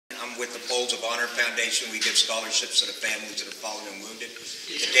with the Folds of Honor Foundation. We give scholarships to the families that are fallen and wounded.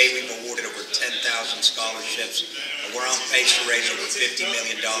 Today we've awarded over 10,000 scholarships. We're on pace to raise over $50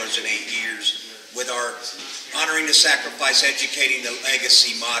 million in 8 years. With our honoring the sacrifice, educating the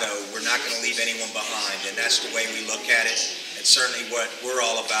legacy motto, we're not going to leave anyone behind, and that's the way we look at it. And certainly what we're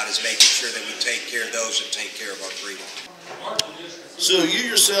all about is making sure that we take care of those that take care of our freedom. So you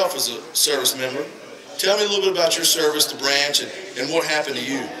yourself as a service member, tell me a little bit about your service to Branch and what happened to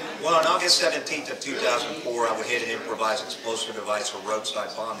you. Well, on August 17th of 2004, I would hit an improvised explosive device or roadside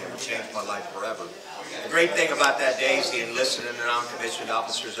bomb that would change my life forever. The great thing about that day is the enlisted and the non-commissioned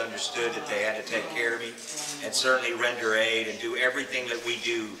officers understood that they had to take care of me and certainly render aid and do everything that we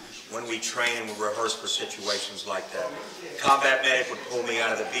do when we train and we rehearse for situations like that. Combat medic would pull me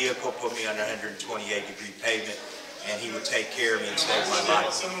out of the vehicle, put me on 128-degree pavement, and he would take care of me and save my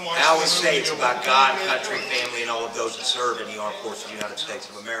life. I always say it's about God, country, family, and all of those that serve in the Armed Forces of the United States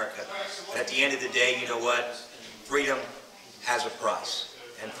of America. But at the end of the day, you know what? Freedom has a price.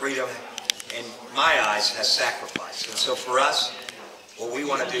 And freedom, in my eyes, has sacrifice. And so for us, what we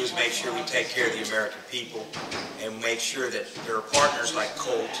want to do is make sure we take care of the American people and make sure that there are partners like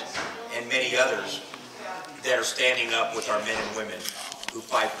Colt and many others that are standing up with our men and women who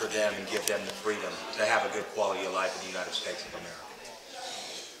fight for them and give them the freedom to have a good quality of life in the United States of America.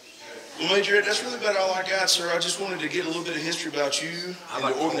 Well, Major Ed, that's really about all I got, sir. I just wanted to get a little bit of history about you and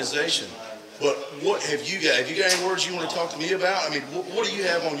the organization. But what have you got? Have you got any words you want to talk to me about? I mean, what do you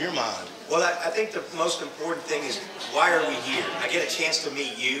have on your mind? Well, I think the most important thing is, why are we here? I get a chance to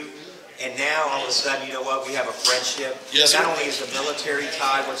meet you, and now all of a sudden, you know what, we have a friendship. Yes, Not only is the military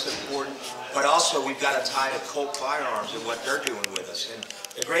tie what's important, but also we've got a tie to Colt Firearms and what they're doing with us. And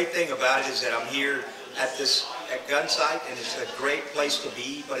the great thing about it is that I'm here at gun site, and it's a great place to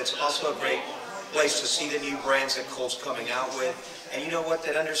be, but it's also a great place to see the new brands that Colt's coming out with. And you know what,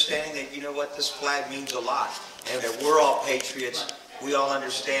 that understanding that, you know what, this flag means a lot, and that we're all patriots. We all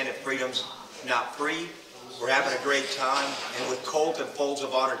understand that freedom's not free. We're having a great time, and with Colt and Folds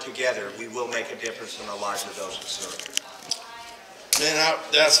of Honor together, we will make a difference in the lives of those who serve. Man,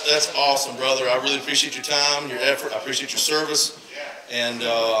 that's awesome, brother. I really appreciate your time, your effort. I appreciate your service, and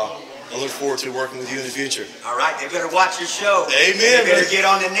I look forward to working with you in the future. All right, they better watch your show. Amen. They better get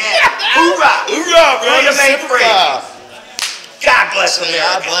on the net. Hoorah! Hoorah, brother! God bless America.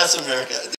 God bless America.